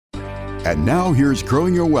And now here's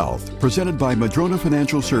Growing Your Wealth, presented by Madrona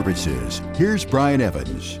Financial Services. Here's Brian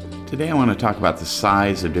Evans. Today I want to talk about the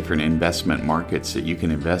size of different investment markets that you can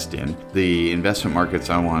invest in. The investment markets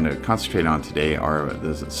I want to concentrate on today are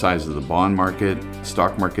the size of the bond market,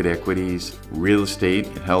 stock market equities, real estate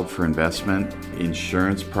held for investment,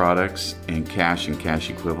 insurance products, and cash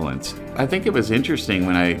equivalents. I think it was interesting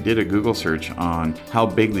when I did a Google search on how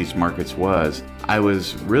big these markets was. I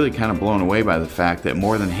was really kind of blown away by the fact that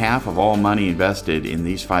more than half of all money invested in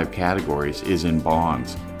these 5 categories is in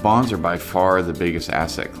bonds. Bonds are by far the biggest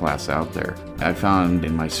asset class out there. I found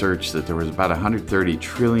in my search that there was about $130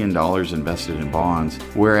 trillion invested in bonds,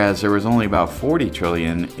 whereas there was only about $40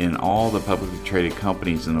 trillion in all the publicly traded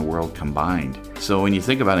companies in the world combined. So when you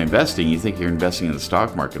think about investing, you think you're investing in the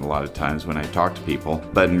stock market a lot of times when I talk to people.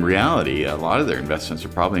 But in reality, a lot of their investments are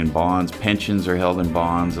probably in bonds. Pensions are held in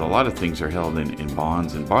bonds. A lot of things are held in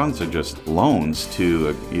bonds. And bonds are just loans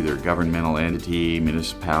to either a governmental entity,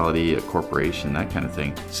 municipality, a corporation, that kind of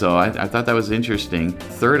thing. So I thought that was interesting.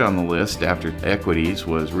 Third on the list after equities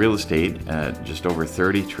was real estate at just over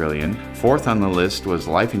 $30 trillion. Fourth on the list was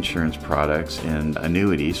life insurance products and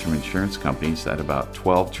annuities from insurance companies at about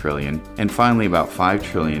 $12 trillion. And finally, about $5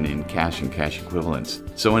 trillion in cash and cash equivalents.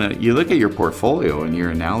 So when you look at your portfolio and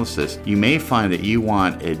your analysis, you may find that you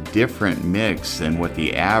want a different mix than what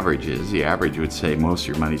the average is. The average would say most of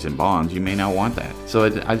your money's in bonds. You may not want that. So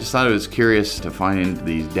I just thought it was curious to find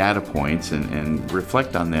these data points and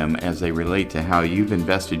reflect on them as they relate to how you've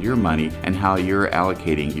invested your money and how you're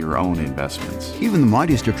allocating your own investments. Even the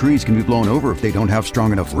mightiest of trees can be blown over if they don't have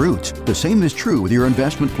strong enough roots. The same is true with your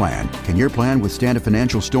investment plan. Can your plan withstand a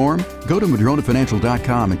financial storm? Go to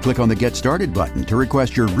MadronaFinancial.com and click on the Get Started button to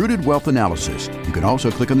request your Rooted Wealth Analysis. You can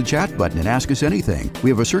also click on the chat button and ask us anything. We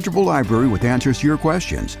have a searchable library with answers to your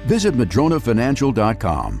questions. Visit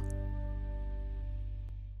MadronaFinancial.com.